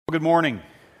Good morning.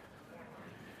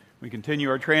 We continue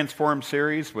our Transform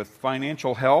series with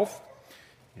financial health,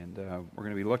 and we're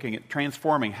going to be looking at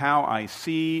transforming how I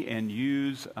see and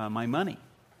use my money.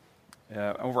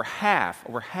 Over half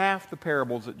the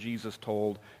parables that Jesus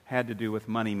told had to do with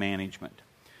money management.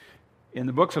 In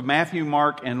the books of Matthew,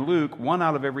 Mark, and Luke, 1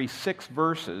 out of every 6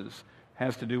 verses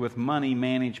has to do with money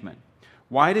management.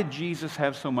 Why did Jesus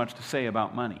have so much to say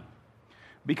about money?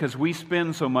 Because we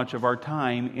spend so much of our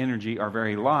time, energy, our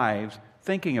very lives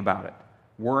thinking about it,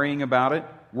 worrying about it,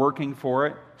 working for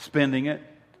it, spending it,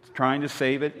 trying to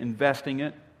save it, investing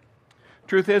it.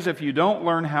 Truth is, if you don't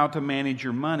learn how to manage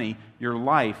your money, your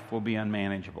life will be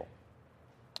unmanageable.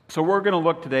 So we're going to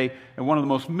look today at one of the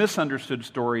most misunderstood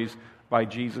stories by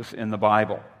Jesus in the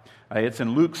Bible. It's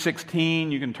in Luke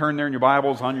 16. You can turn there in your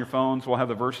Bibles, on your phones. We'll have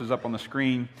the verses up on the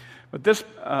screen. But this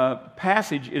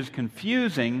passage is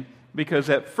confusing because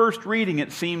at first reading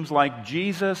it seems like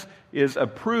Jesus is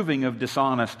approving of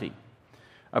dishonesty.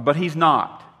 But he's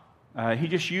not. He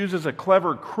just uses a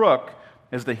clever crook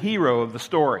as the hero of the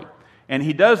story. And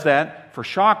he does that for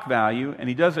shock value, and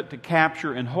he does it to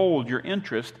capture and hold your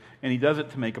interest, and he does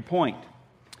it to make a point.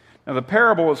 Now, the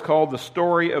parable is called the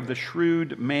story of the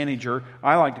shrewd manager.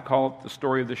 I like to call it the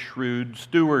story of the shrewd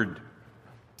steward.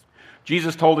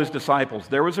 Jesus told his disciples,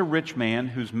 there was a rich man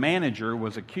whose manager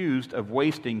was accused of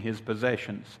wasting his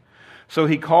possessions. So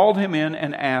he called him in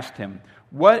and asked him,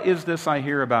 what is this I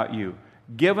hear about you?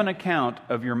 Give an account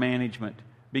of your management,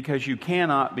 because you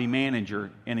cannot be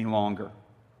manager any longer.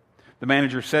 The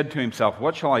manager said to himself,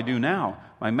 what shall I do now?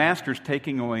 My master's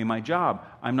taking away my job.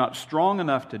 I'm not strong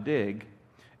enough to dig,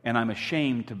 and I'm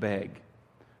ashamed to beg.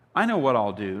 I know what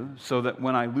I'll do, so that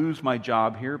when I lose my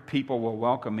job here, people will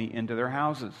welcome me into their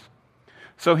houses.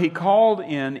 So he called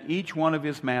in each one of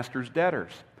his master's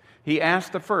debtors. He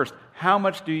asked the first, how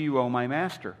much do you owe my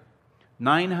master?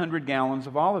 900 gallons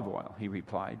of olive oil, he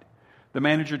replied. The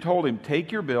manager told him,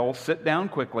 take your bill, sit down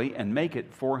quickly, and make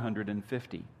it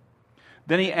 450.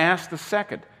 Then he asked the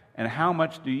second, and how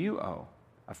much do you owe?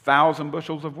 1,000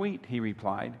 bushels of wheat, he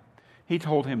replied. He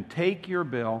told him, take your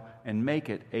bill and make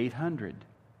it 800.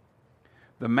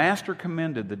 The master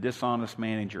commended the dishonest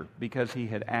manager because he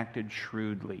had acted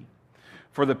shrewdly.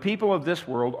 For the people of this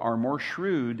world are more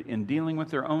shrewd in dealing with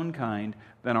their own kind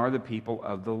than are the people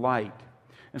of the light.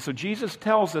 And so Jesus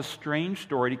tells this strange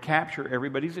story to capture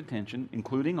everybody's attention,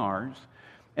 including ours,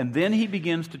 and then he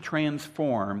begins to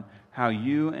transform how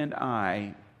you and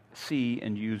I see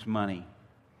and use money.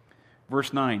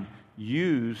 Verse 9,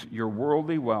 use your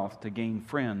worldly wealth to gain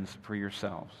friends for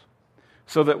yourselves,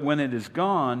 so that when it is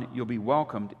gone, you'll be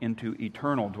welcomed into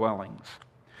eternal dwellings.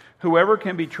 Whoever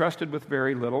can be trusted with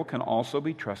very little can also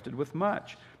be trusted with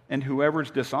much, and whoever is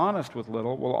dishonest with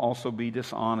little will also be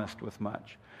dishonest with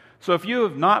much. So if you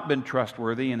have not been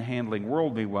trustworthy in handling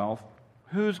worldly wealth,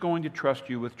 who's going to trust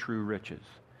you with true riches?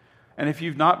 And if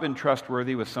you've not been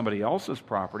trustworthy with somebody else's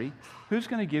property, who's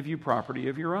going to give you property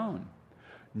of your own?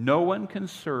 No one can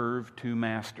serve two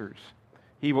masters.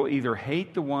 He will either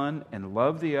hate the one and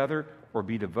love the other, or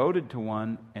be devoted to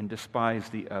one and despise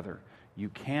the other. You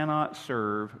cannot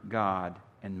serve God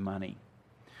and money.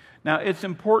 Now, it's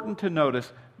important to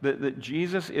notice that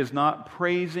Jesus is not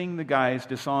praising the guy's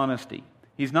dishonesty.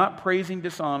 He's not praising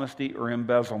dishonesty or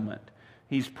embezzlement.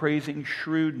 He's praising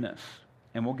shrewdness,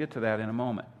 and we'll get to that in a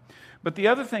moment. But the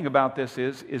other thing about this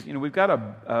is we've got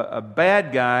a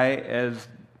bad guy as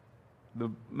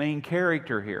the main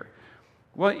character here.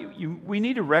 Well, we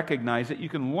need to recognize that you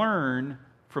can learn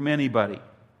from anybody.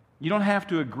 You don't have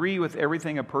to agree with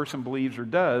everything a person believes or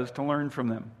does to learn from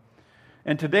them.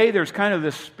 And today there's kind of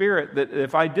this spirit that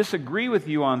if I disagree with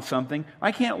you on something,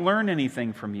 I can't learn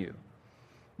anything from you.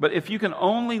 But if you can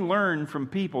only learn from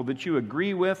people that you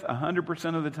agree with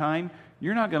 100% of the time,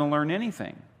 you're not going to learn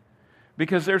anything.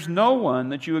 Because there's no one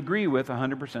that you agree with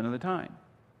 100% of the time.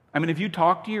 I mean, have you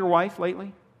talked to your wife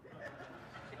lately?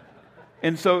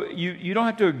 And so you don't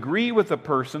have to agree with a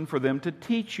person for them to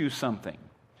teach you something.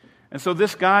 And so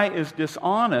this guy is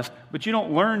dishonest, but you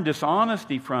don't learn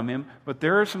dishonesty from him, but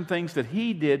there are some things that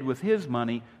he did with his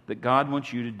money that God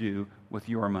wants you to do with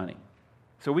your money.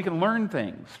 So we can learn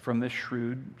things from this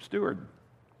shrewd steward.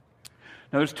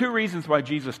 Now there's 2 reasons why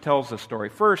Jesus tells this story.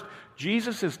 First,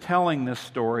 Jesus is telling this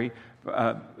story,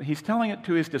 he's telling it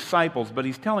to his disciples, but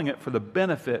he's telling it for the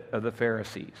benefit of the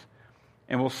Pharisees.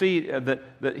 And we'll see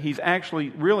that he's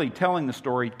actually really telling the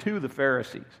story to the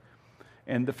Pharisees.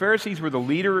 And the Pharisees were the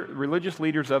religious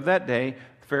leaders of that day.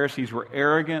 The Pharisees were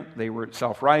arrogant, they were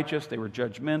self-righteous, they were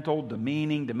judgmental,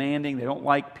 demeaning, demanding. They don't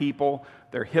like people.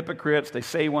 They're hypocrites. They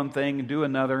say one thing and do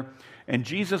another. And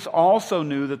Jesus also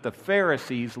knew that the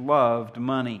Pharisees loved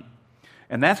money.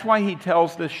 And that's why he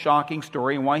tells this shocking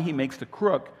story and why he makes the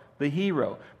crook the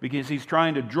hero, because he's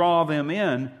trying to draw them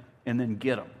in and then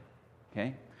get them.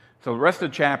 Okay? So the rest of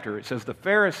the chapter, it says, the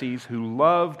Pharisees who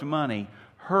loved money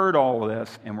heard all of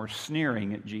this and were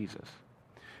sneering at Jesus.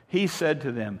 He said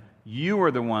to them, "You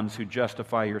are the ones who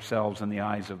justify yourselves in the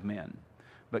eyes of men,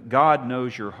 but God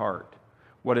knows your heart.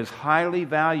 What is highly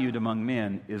valued among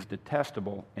men is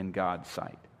detestable in God's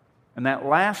sight." And that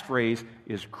last phrase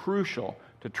is crucial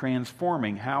to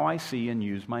transforming how I see and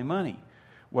use my money.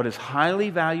 What is highly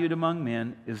valued among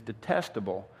men is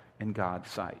detestable in God's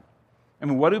sight. I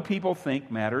mean, what do people think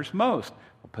matters most?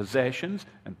 Well, possessions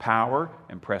and power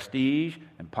and prestige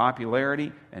and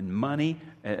popularity and money.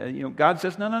 God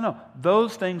says, no.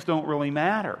 Those things don't really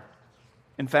matter.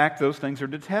 In fact, those things are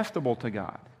detestable to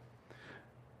God.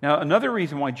 Now, another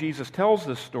reason why Jesus tells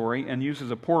this story and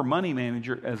uses a poor money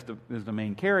manager as the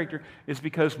main character is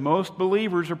because most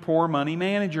believers are poor money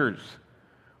managers.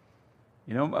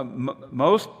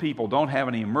 Most people don't have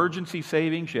any emergency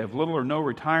savings. You have little or no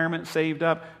retirement saved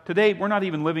up. Today, we're not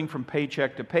even living from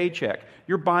paycheck to paycheck.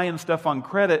 You're buying stuff on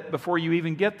credit before you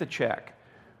even get the check.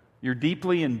 You're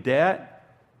deeply in debt.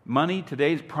 Money,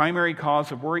 today's primary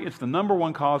cause of worry. It's the number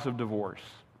one cause of divorce.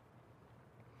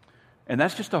 And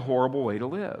that's just a horrible way to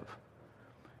live.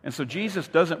 And so Jesus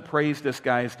doesn't praise this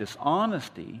guy's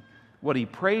dishonesty. What he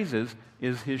praises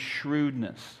is his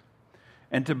shrewdness.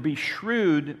 And to be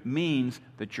shrewd means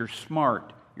that you're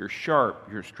smart, you're sharp,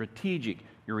 you're strategic,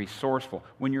 you're resourceful.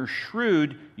 When you're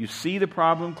shrewd, you see the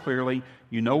problem clearly,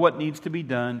 you know what needs to be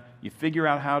done, you figure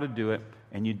out how to do it,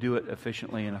 and you do it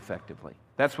efficiently and effectively.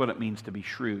 That's what it means to be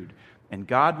shrewd. And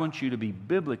God wants you to be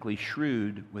biblically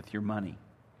shrewd with your money.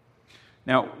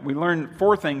 Now, we learn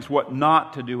 4 things what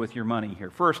not to do with your money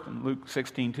here. First, in Luke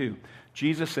 16:2,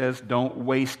 Jesus says, don't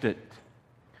waste it.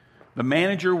 The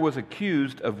manager was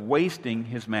accused of wasting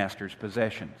his master's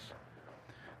possessions.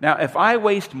 Now, if I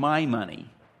waste my money,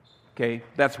 okay,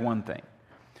 that's one thing.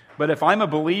 But if I'm a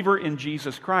believer in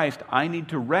Jesus Christ, I need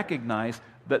to recognize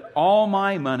that all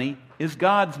my money is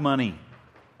God's money.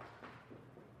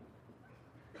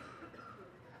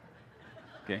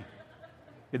 Okay,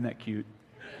 isn't that cute?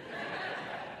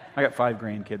 I got 5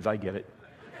 grandkids, I get it.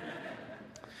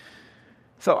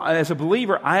 So as a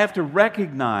believer, I have to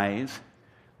recognize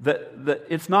that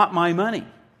it's not my money.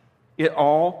 It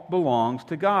all belongs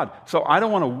to God. So I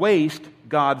don't want to waste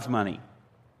God's money.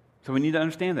 So we need to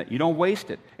understand that. You don't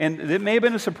waste it. And it may have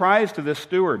been a surprise to this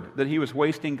steward that he was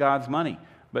wasting God's money.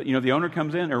 But, the owner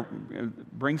comes in or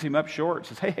brings him up short,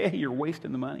 says, hey, you're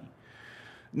wasting the money.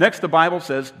 Next, the Bible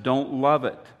says, don't love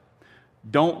it.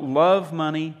 Don't love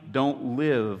money, don't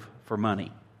live for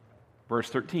money. Verse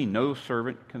 13, no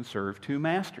servant can serve 2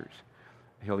 masters.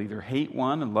 He'll either hate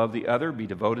one and love the other, be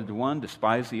devoted to one,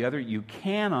 despise the other. You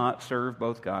cannot serve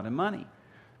both God and money.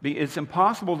 It's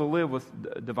impossible to live with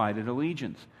divided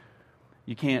allegiance.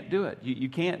 You can't do it. You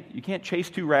can't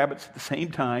chase 2 rabbits at the same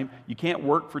time. You can't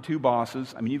work for 2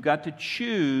 bosses. I mean, you've got to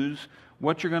choose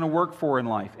what you're going to work for in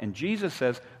life. And Jesus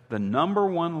says the number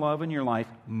one love in your life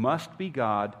must be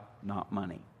God, not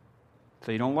money.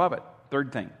 So you don't love it.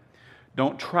 Third thing,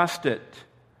 don't trust it.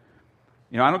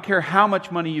 I don't care how much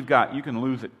money you've got, you can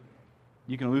lose it.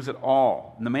 You can lose it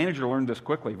all. And the manager learned this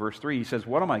quickly. Verse 3, he says,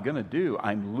 what am I going to do?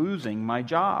 I'm losing my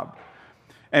job.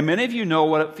 And many of you know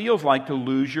what it feels like to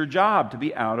lose your job, to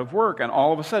be out of work. And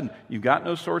all of a sudden, you've got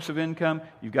no source of income,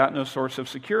 you've got no source of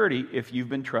security if you've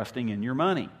been trusting in your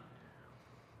money.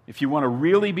 If you want to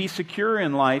really be secure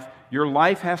in life, your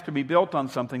life has to be built on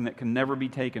something that can never be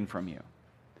taken from you.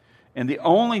 And the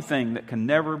only thing that can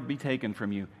never be taken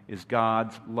from you is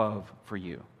God's love for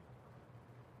you.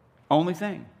 Only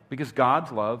thing. Because God's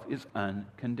love is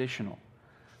unconditional.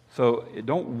 So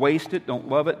don't waste it, don't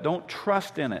love it, don't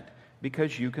trust in it,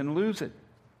 because you can lose it.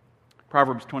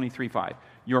 Proverbs 23:5.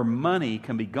 Your money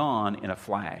can be gone in a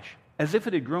flash, as if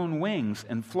it had grown wings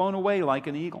and flown away like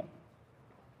an eagle.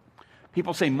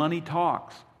 People say money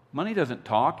talks. Money doesn't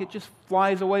talk, it just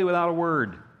flies away without a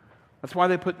word. That's why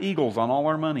they put eagles on all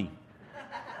our money.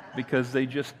 Because it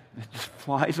just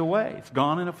flies away. It's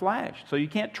gone in a flash. So you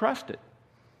can't trust it.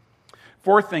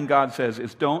 Fourth thing God says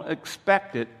is don't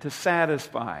expect it to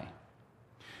satisfy.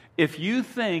 If you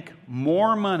think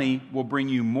more money will bring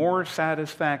you more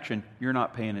satisfaction, you're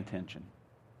not paying attention.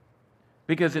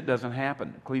 Because it doesn't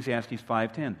happen. Ecclesiastes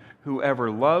 5:10.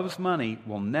 Whoever loves money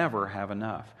will never have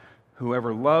enough.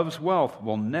 Whoever loves wealth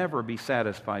will never be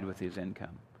satisfied with his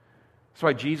income. That's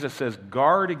why Jesus says,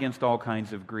 guard against all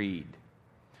kinds of greed.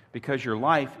 Because your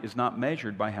life is not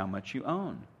measured by how much you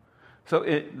own.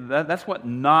 So that's what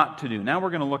not to do. Now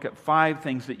we're going to look at 5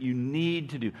 things that you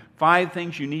need to do. 5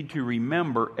 things you need to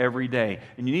remember every day.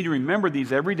 And you need to remember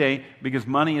these every day because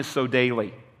money is so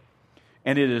daily.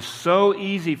 And it is so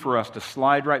easy for us to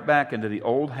slide right back into the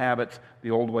old habits,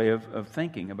 the old way of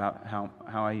thinking about how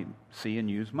I see and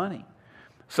use money.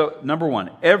 So, number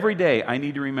 1, every day I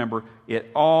need to remember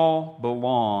it all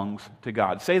belongs to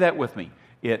God. Say that with me.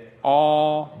 It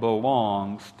all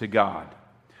belongs to God.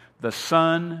 The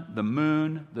sun, the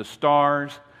moon, the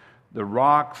stars, the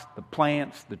rocks, the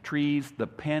plants, the trees, the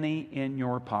penny in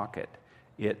your pocket.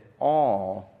 It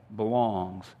all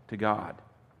belongs to God.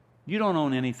 You don't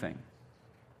own anything.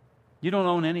 You don't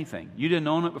own anything. You didn't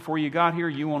own it before you got here.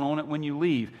 You won't own it when you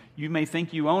leave. You may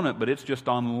think you own it, but it's just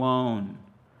on loan.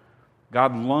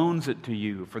 God loans it to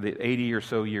you for the 80 or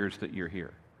so years that you're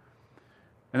here.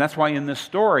 And that's why in this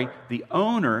story, the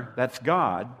owner, that's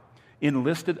God,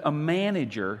 enlisted a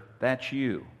manager, that's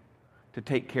you, to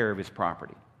take care of his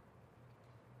property.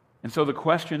 And so the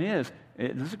question is,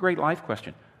 this is a great life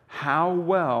question, how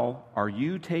well are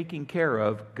you taking care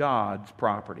of God's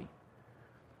property?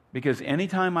 Because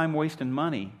anytime I'm wasting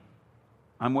money,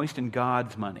 I'm wasting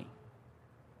God's money.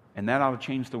 And that ought to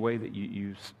change the way that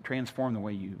you transform the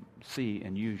way you see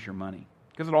and use your money.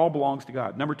 Because it all belongs to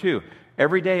God. Number 2,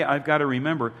 every day I've got to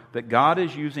remember that God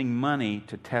is using money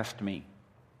to test me.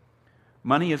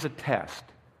 Money is a test.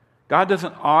 God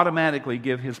doesn't automatically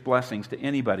give His blessings to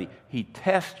anybody. He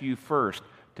tests you first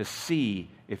to see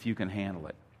if you can handle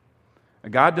it.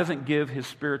 God doesn't give His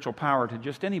spiritual power to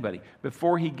just anybody.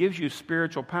 Before He gives you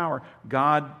spiritual power,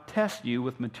 God tests you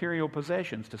with material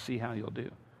possessions to see how you'll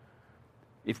do.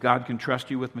 If God can trust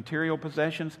you with material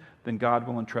possessions, then God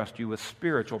will entrust you with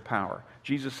spiritual power.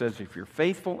 Jesus says, if you're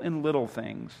faithful in little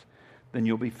things, then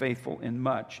you'll be faithful in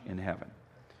much in heaven.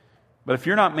 But if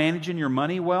you're not managing your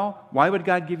money well, why would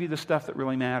God give you the stuff that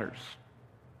really matters?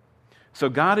 So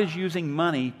God is using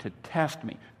money to test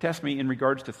me. Test me in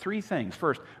regards to 3 things.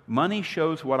 First, money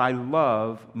shows what I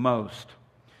love most.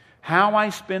 How I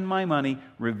spend my money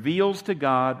reveals to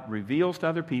God, reveals to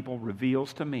other people,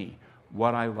 reveals to me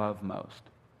what I love most.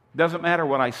 It doesn't matter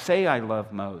what I say I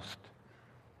love most.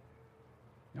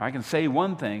 I can say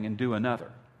one thing and do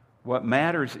another. What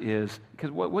matters is,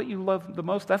 because what you love the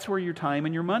most, that's where your time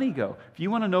and your money go. If you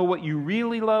want to know what you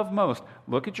really love most,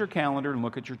 look at your calendar and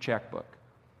look at your checkbook.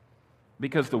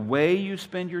 Because the way you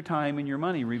spend your time and your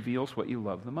money reveals what you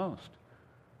love the most.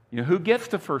 You know, who gets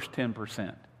the first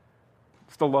 10%?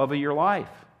 It's the love of your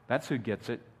life. That's who gets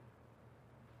it.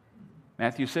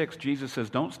 Matthew 6, Jesus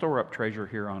says, don't store up treasure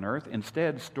here on earth.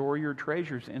 Instead, store your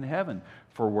treasures in heaven.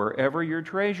 For wherever your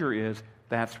treasure is,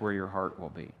 that's where your heart will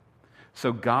be.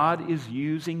 So God is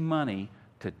using money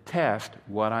to test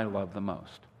what I love the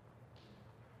most.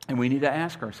 And we need to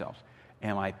ask ourselves,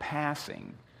 am I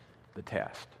passing the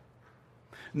test?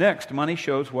 Next, money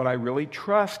shows what I really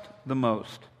trust the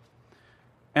most.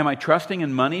 Am I trusting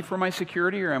in money for my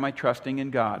security or am I trusting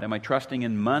in God? Am I trusting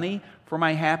in money for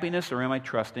my happiness or am I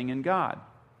trusting in God?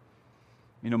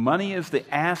 You know, money is the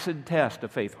acid test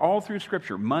of faith. All through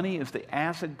Scripture, money is the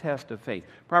acid test of faith.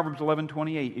 Proverbs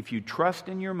 11:28, if you trust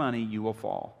in your money, you will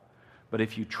fall. But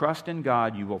if you trust in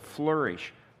God, you will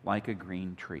flourish like a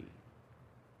green tree.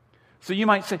 So you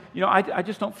might say, you know, I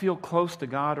just don't feel close to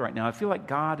God right now. I feel like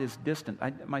God is distant.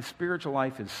 My spiritual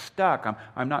life is stuck.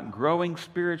 I'm not growing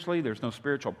spiritually. There's no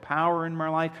spiritual power in my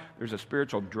life. There's a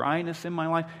spiritual dryness in my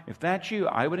life. If that's you,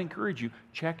 I would encourage you,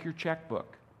 check your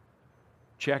checkbook.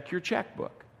 Check your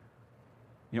checkbook.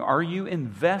 You know, are you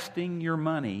investing your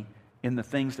money in the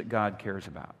things that God cares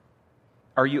about?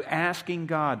 Are you asking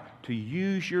God to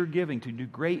use your giving to do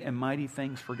great and mighty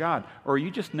things for God? Or are you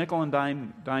just nickel and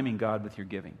diming God with your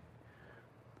giving?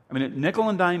 I mean, nickel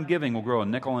and dime giving will grow a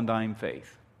nickel and dime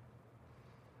faith.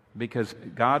 Because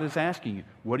God is asking you,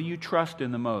 what do you trust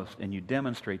in the most? And you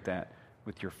demonstrate that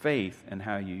with your faith and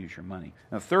how you use your money.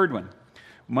 Now, third one,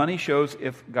 money shows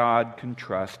if God can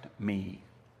trust me.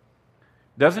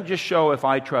 Doesn't just show if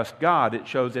I trust God, it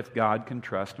shows if God can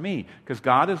trust me. Because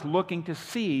God is looking to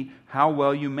see how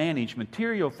well you manage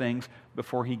material things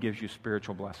before He gives you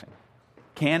spiritual blessing.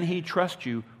 Can He trust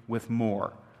you with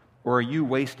more? Or are you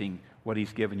wasting what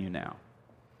He's given you now?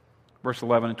 Verse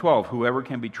 11 and 12, whoever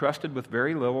can be trusted with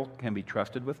very little can be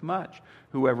trusted with much.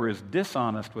 Whoever is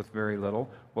dishonest with very little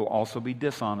will also be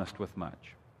dishonest with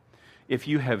much. If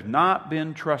you have not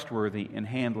been trustworthy in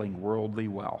handling worldly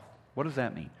wealth, what does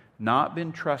that mean? Not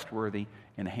been trustworthy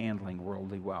in handling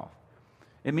worldly wealth.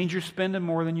 It means you're spending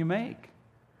more than you make.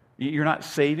 You're not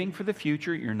saving for the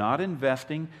future. You're not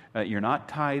investing. You're not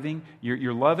tithing.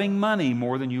 You're loving money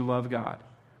more than you love God.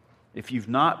 If you've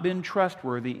not been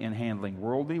trustworthy in handling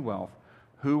worldly wealth,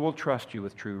 who will trust you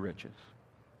with true riches?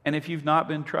 And if you've not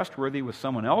been trustworthy with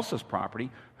someone else's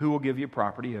property, who will give you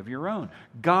property of your own?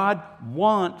 God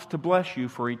wants to bless you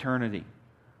for eternity.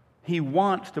 He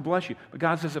wants to bless you. But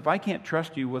God says, if I can't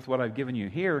trust you with what I've given you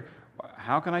here,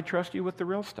 how can I trust you with the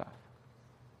real stuff?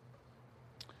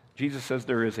 Jesus says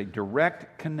there is a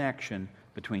direct connection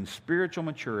between spiritual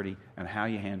maturity and how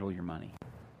you handle your money.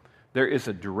 There is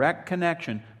a direct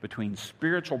connection between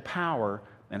spiritual power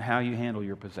and how you handle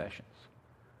your possessions.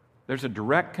 There's a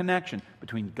direct connection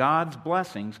between God's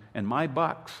blessings and my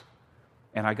bucks.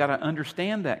 And I got to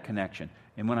understand that connection.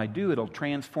 And when I do, it'll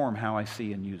transform how I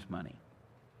see and use money.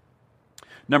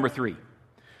 Number 3,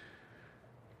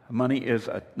 money is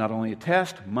not only a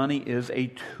test, money is a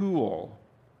tool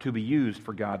to be used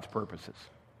for God's purposes.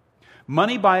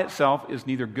 Money by itself is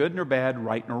neither good nor bad,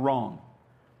 right nor wrong.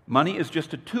 Money is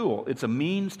just a tool. It's a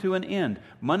means to an end.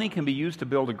 Money can be used to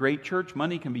build a great church.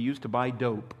 Money can be used to buy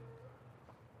dope.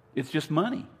 It's just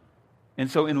money.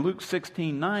 And so in Luke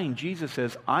 16:9, Jesus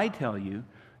says, I tell you,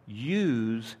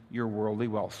 use your worldly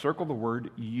wealth. Circle the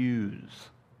word use.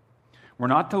 We're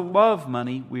not to love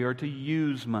money, we are to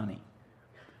use money.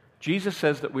 Jesus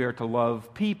says that we are to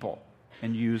love people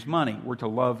and use money. We're to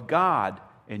love God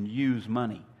and use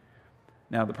money.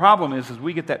 Now the problem is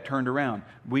we get that turned around.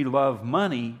 We love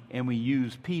money and we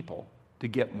use people to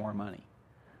get more money.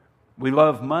 We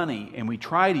love money and we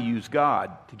try to use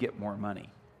God to get more money.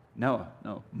 No.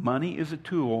 Money is a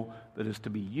tool that is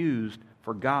to be used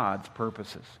for God's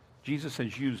purposes. Jesus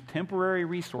says use temporary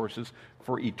resources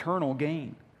for eternal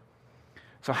gain.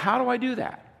 So how do I do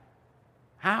that?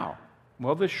 How?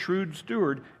 Well, this shrewd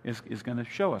steward is going to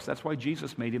show us. That's why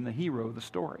Jesus made him the hero of the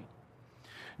story.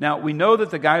 Now, we know that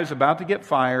the guy is about to get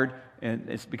fired, and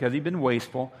it's because he'd been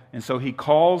wasteful, and so he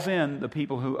calls in the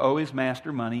people who owe his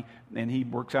master money, and he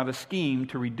works out a scheme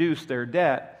to reduce their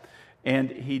debt. And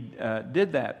he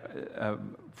did that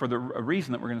for a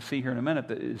reason that we're going to see here in a minute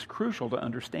that is crucial to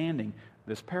understanding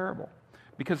this parable.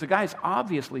 Because the guy's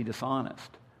obviously dishonest.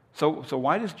 So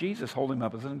why does Jesus hold him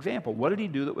up as an example? What did he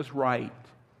do that was right?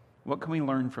 What can we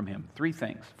learn from him? 3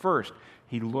 things. First,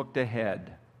 he looked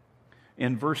ahead.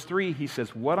 In verse 3, he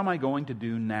says, what am I going to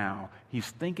do now? He's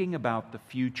thinking about the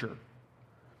future.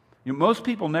 You know, most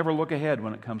people never look ahead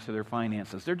when it comes to their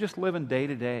finances. They're just living day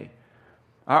to day.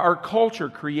 Our culture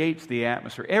creates the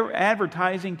atmosphere.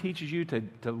 Advertising teaches you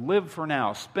to live for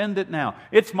now, spend it now.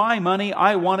 It's my money,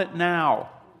 I want it now.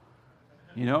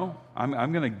 You know, I'm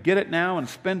going to get it now and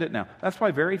spend it now. That's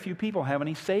why very few people have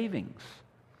any savings.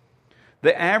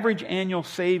 The average annual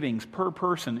savings per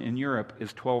person in Europe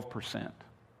is 12%.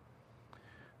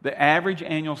 The average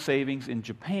annual savings in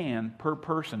Japan per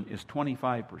person is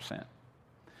 25%.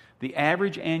 The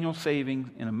average annual savings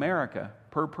in America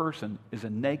per person is a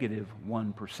negative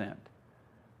 1%.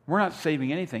 We're not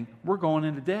saving anything. We're going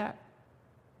into debt.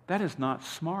 That is not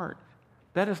smart.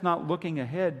 That is not looking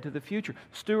ahead to the future.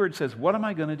 Steward says, what am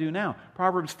I going to do now?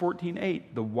 Proverbs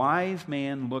 14:8, the wise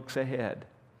man looks ahead.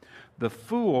 The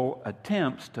fool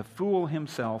attempts to fool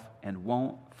himself and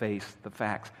won't face the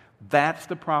facts. That's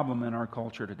the problem in our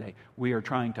culture today. We are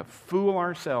trying to fool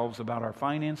ourselves about our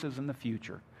finances in the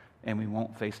future, and we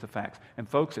won't face the facts. And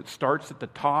folks, it starts at the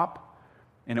top,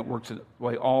 and it works its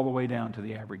way all the way down to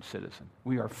the average citizen.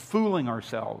 We are fooling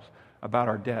ourselves about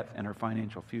our debt and our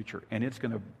financial future, and it's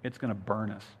going to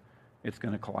burn us. It's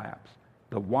going to collapse.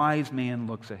 The wise man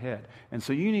looks ahead. And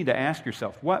so you need to ask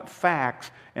yourself, what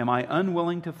facts am I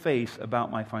unwilling to face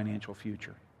about my financial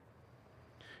future?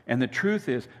 And the truth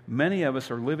is, many of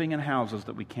us are living in houses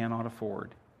that we cannot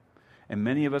afford. And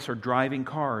many of us are driving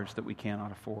cars that we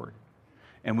cannot afford.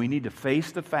 And we need to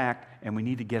face the fact, and we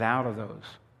need to get out of those.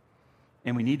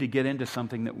 And we need to get into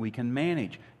something that we can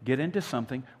manage. Get into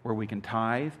something where we can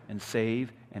tithe and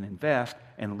save and invest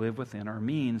and live within our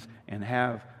means and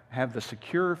have the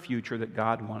secure future that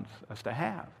God wants us to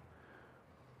have.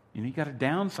 You know, you got to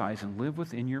downsize and live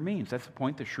within your means. That's the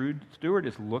point the shrewd steward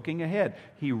is looking ahead.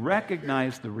 He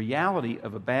recognized the reality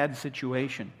of a bad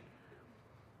situation.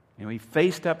 You know, he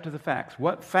faced up to the facts.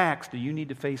 What facts do you need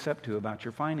to face up to about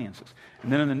your finances?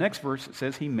 And then in the next verse it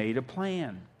says he made a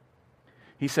plan.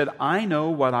 He said, I know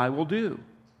what I will do.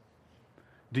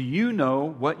 Do you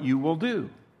know what you will do?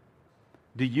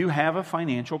 Do you have a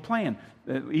financial plan?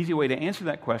 The easy way to answer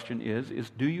that question is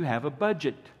do you have a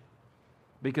budget?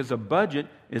 Because a budget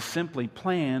is simply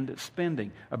planned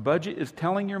spending. A budget is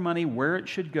telling your money where it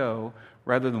should go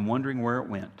rather than wondering where it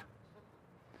went.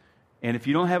 And if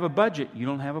you don't have a budget, you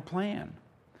don't have a plan.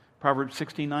 Proverbs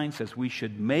 16:9 says we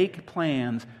should make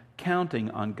plans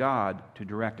counting on God to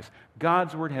direct us.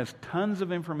 God's Word has tons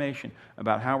of information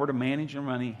about how we're to manage our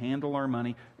money, handle our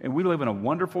money, and we live in a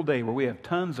wonderful day where we have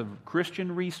tons of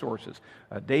Christian resources.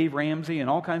 Dave Ramsey and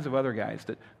all kinds of other guys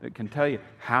that can tell you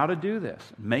how to do this.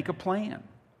 Make a plan.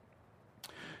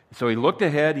 So he looked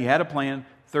ahead, he had a plan.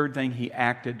 Third thing, he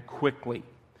acted quickly.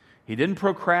 He didn't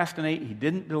procrastinate, he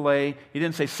didn't delay, he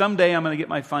didn't say, someday I'm going to get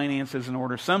my finances in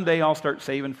order, someday I'll start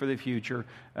saving for the future.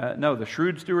 No, the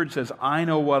shrewd steward says, I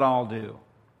know what I'll do,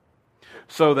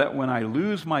 so that when I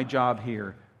lose my job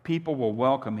here, people will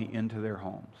welcome me into their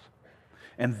homes.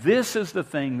 And this is the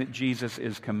thing that Jesus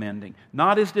is commending.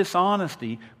 Not his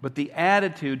dishonesty, but the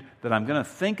attitude that I'm going to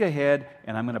think ahead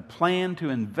and I'm going to plan to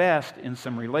invest in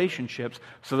some relationships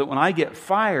so that when I get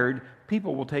fired,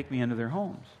 people will take me into their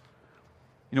homes.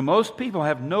 You know, most people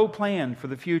have no plan for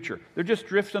the future. They're just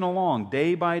drifting along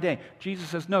day by day. Jesus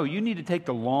says, no, you need to take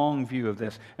the long view of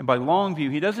this. And by long view,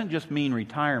 he doesn't just mean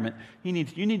retirement. You need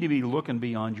to be looking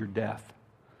beyond your death.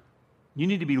 You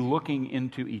need to be looking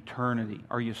into eternity.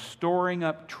 Are you storing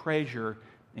up treasure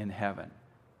in heaven?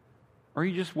 Or are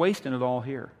you just wasting it all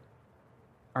here?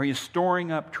 Are you storing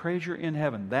up treasure in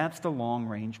heaven? That's the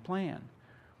long-range plan.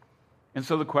 And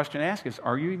so the question asked is,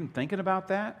 are you even thinking about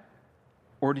that?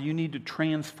 Or do you need to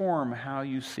transform how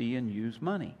you see and use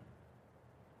money?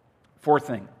 Fourth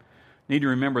thing, need to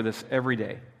remember this every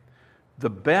day.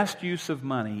 The best use of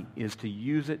money is to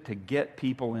use it to get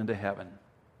people into heaven.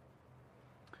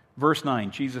 Verse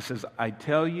 9, Jesus says, I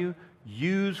tell you,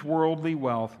 use worldly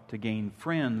wealth to gain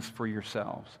friends for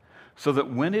yourselves, so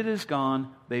that when it is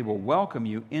gone, they will welcome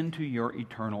you into your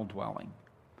eternal dwelling.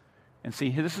 And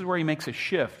see, this is where he makes a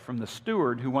shift from the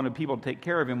steward who wanted people to take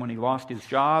care of him when he lost his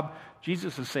job.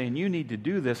 Jesus is saying, you need to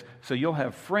do this so you'll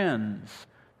have friends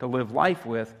to live life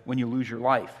with when you lose your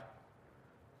life.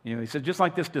 You know, he said, just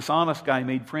like this dishonest guy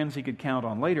made friends he could count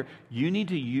on later, you need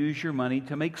to use your money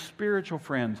to make spiritual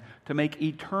friends, to make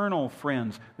eternal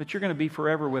friends that you're going to be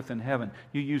forever with in heaven.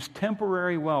 You use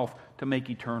temporary wealth to make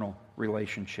eternal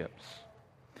relationships.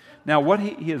 Now, what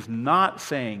he is not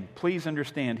saying, please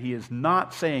understand, he is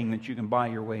not saying that you can buy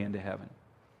your way into heaven.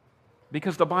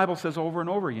 Because the Bible says over and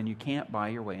over again, you can't buy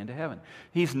your way into heaven.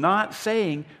 He's not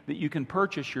saying that you can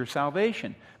purchase your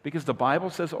salvation. Because the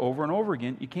Bible says over and over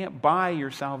again, you can't buy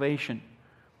your salvation.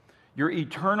 Your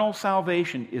eternal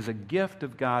salvation is a gift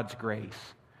of God's grace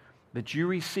that you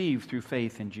receive through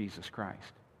faith in Jesus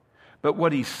Christ. But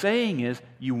what he's saying is,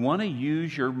 you want to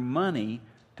use your money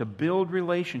to build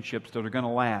relationships that are going to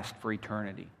last for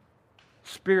eternity.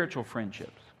 Spiritual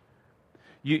friendships.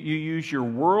 You use your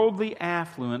worldly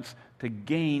affluence to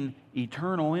gain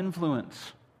eternal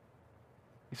influence.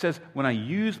 He says, when I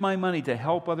use my money to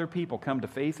help other people come to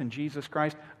faith in Jesus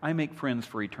Christ, I make friends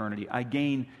for eternity. I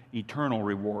gain eternal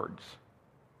rewards.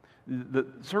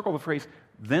 Circle the phrase,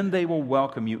 then they will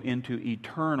welcome you into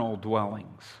eternal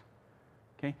dwellings.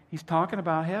 Okay? He's talking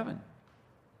about heaven.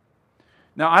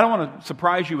 Now, I don't want to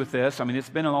surprise you with this. I mean, it's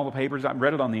been in all the papers. I've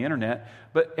read it on the internet.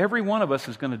 But every one of us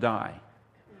is going to die.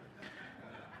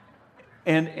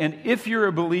 And if you're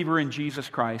a believer in Jesus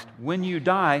Christ, when you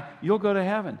die, you'll go to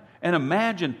heaven. And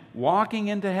imagine walking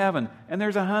into heaven, and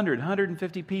there's 100,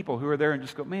 150 people who are there and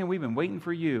just go, man, we've been waiting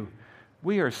for you.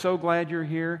 We are so glad you're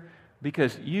here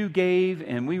because you gave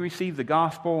and we received the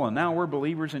gospel, and now we're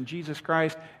believers in Jesus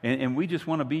Christ, and we just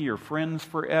want to be your friends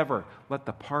forever. Let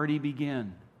the party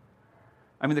begin.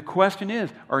 I mean, the question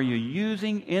is, are you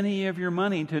using any of your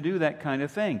money to do that kind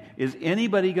of thing? Is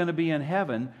anybody going to be in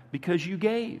heaven because you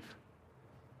gave?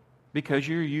 Because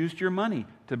you used your money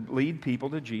to lead people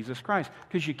to Jesus Christ.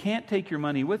 Because you can't take your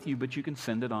money with you, but you can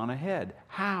send it on ahead.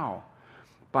 How?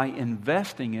 By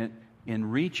investing it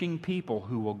in reaching people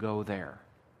who will go there.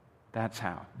 That's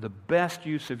how. The best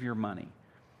use of your money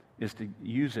is to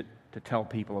use it to tell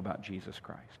people about Jesus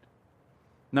Christ.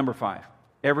 Number 5.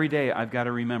 Every day I've got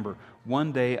to remember,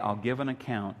 one day I'll give an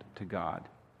account to God.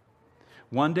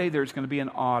 One day there's going to be an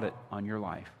audit on your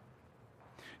life.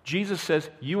 Jesus says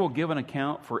you will give an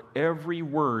account for every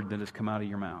word that has come out of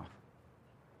your mouth.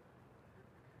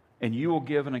 And you will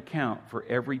give an account for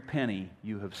every penny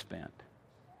you have spent.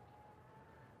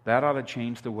 That ought to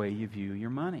change the way you view your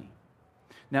money.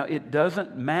 Now, it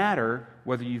doesn't matter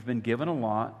whether you've been given a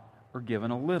lot or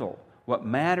given a little. What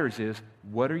matters is,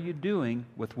 what are you doing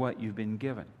with what you've been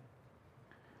given?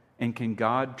 And can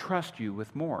God trust you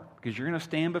with more? Because you're going to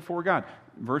stand before God.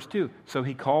 Verse 2, so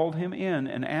he called him in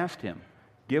and asked him,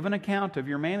 give an account of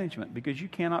your management, because you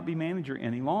cannot be manager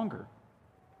any longer.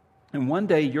 And one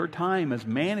day your time as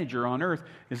manager on earth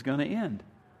is going to end.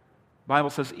 The Bible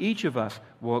says each of us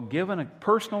will give a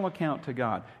personal account to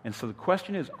God. And so the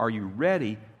question is, are you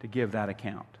ready to give that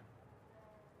account?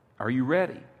 Are you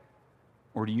ready?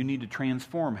 Or do you need to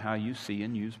transform how you see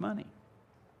and use money?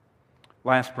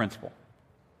 Last principle.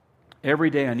 Every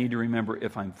day I need to remember,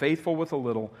 if I'm faithful with a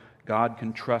little, God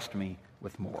can trust me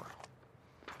with more.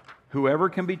 Whoever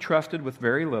can be trusted with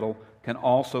very little can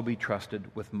also be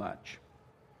trusted with much.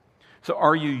 So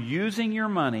are you using your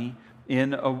money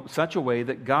in such a way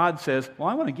that God says, well,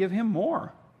 I want to give him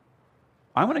more.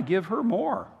 I want to give her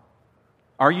more.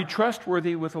 Are you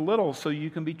trustworthy with a little so you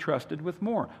can be trusted with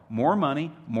more? More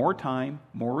money, more time,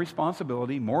 more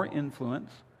responsibility, more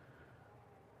influence.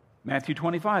 Matthew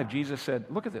 25, Jesus said,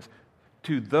 look at this.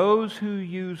 To those who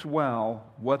use well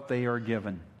what they are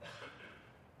given.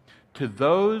 To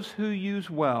those who use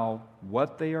well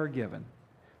what they are given,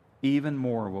 even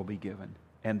more will be given,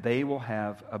 and they will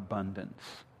have abundance.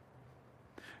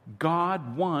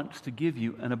 God wants to give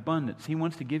you an abundance. He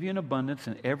wants to give you an abundance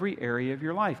in every area of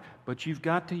your life, but you've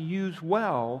got to use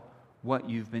well what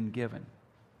you've been given.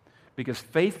 Because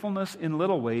faithfulness in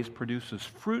little ways produces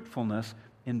fruitfulness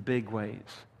in big ways.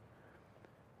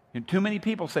 And too many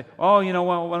people say, oh,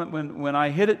 well, when I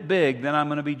hit it big, then I'm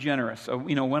going to be generous. So,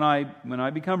 when I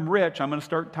become rich, I'm going to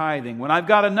start tithing. When I've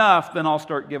got enough, then I'll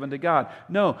start giving to God.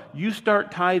 No, you start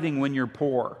tithing when you're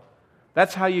poor.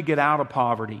 That's how you get out of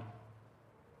poverty.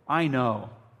 I know.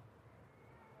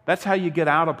 That's how you get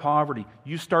out of poverty.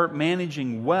 You start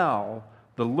managing well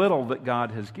the little that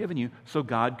God has given you so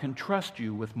God can trust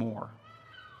you with more.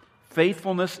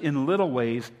 Faithfulness in little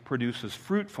ways produces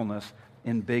fruitfulness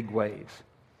in big ways.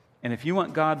 And if you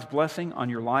want God's blessing on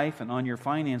your life and on your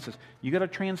finances, you've got to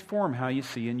transform how you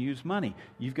see and use money.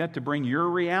 You've got to bring your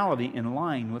reality in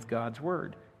line with God's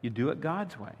Word. You do it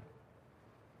God's way.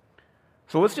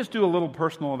 So let's just do a little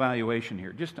personal evaluation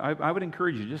here. I would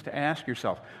encourage you just to ask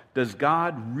yourself, does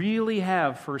God really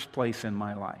have first place in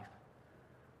my life?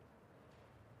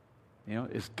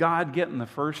 Is God getting the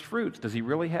first fruits? Does he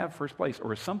really have first place?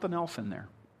 Or is something else in there?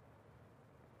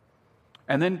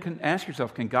 And then ask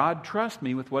yourself, can God trust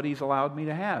me with what he's allowed me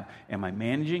to have? Am I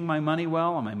managing my money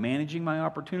well? Am I managing my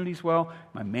opportunities well?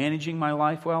 Am I managing my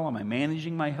life well? Am I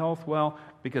managing my health well?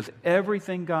 Because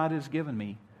everything God has given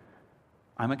me,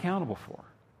 I'm accountable for.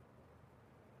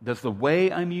 Does the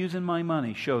way I'm using my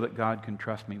money show that God can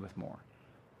trust me with more?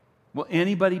 Will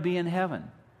anybody be in heaven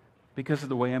because of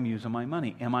the way I'm using my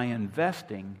money? Am I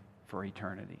investing for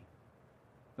eternity?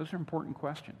 Those are important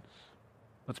questions.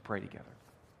 Let's pray together.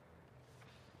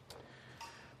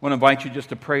 I want to invite you just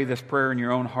to pray this prayer in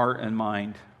your own heart and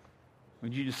mind.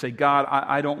 Would you just say, God,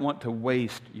 I don't want to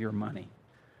waste your money.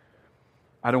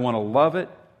 I don't want to love it,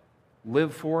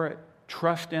 live for it,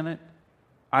 trust in it.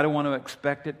 I don't want to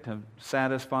expect it to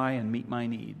satisfy and meet my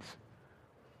needs.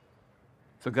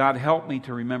 So God, help me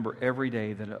to remember every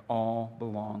day that it all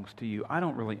belongs to you. I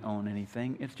don't really own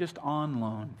anything. It's just on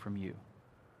loan from you.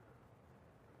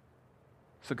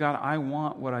 So God, I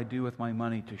want what I do with my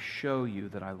money to show you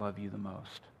that I love you the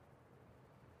most.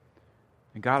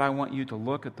 And God, I want you to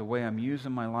look at the way I'm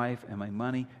using my life and my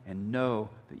money and know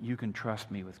that you can trust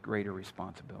me with greater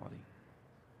responsibility.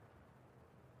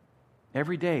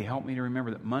 Every day, help me to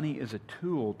remember that money is a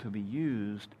tool to be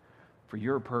used for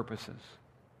your purposes.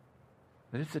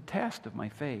 That it's a test of my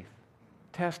faith,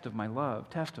 test of my love,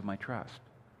 test of my trust.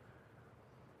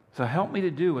 So help me to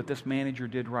do what this manager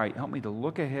did right. Help me to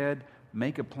look ahead,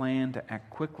 make a plan, to act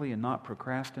quickly and not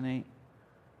procrastinate.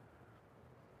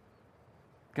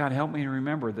 God, help me to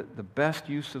remember that the best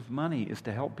use of money is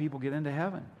to help people get into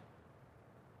heaven.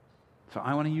 So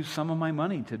I want to use some of my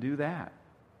money to do that.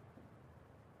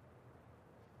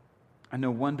 I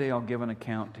know one day I'll give an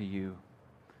account to you.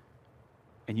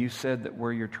 And you said that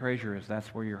where your treasure is,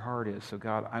 that's where your heart is. So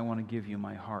God, I want to give you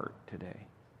my heart today.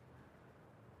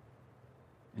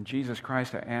 And Jesus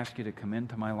Christ, I ask you to come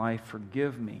into my life.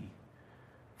 Forgive me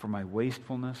for my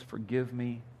wastefulness. Forgive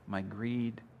me my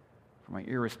greed, for my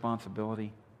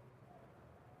irresponsibility,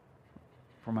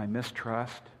 for my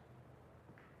mistrust.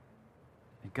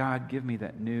 And God, give me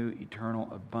that new, eternal,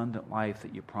 abundant life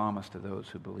that you promised to those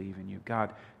who believe in you.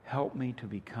 God, help me to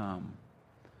become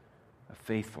a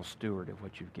faithful steward of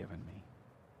what you've given me.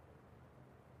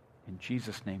 In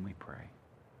Jesus' name we pray.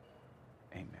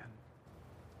 Amen.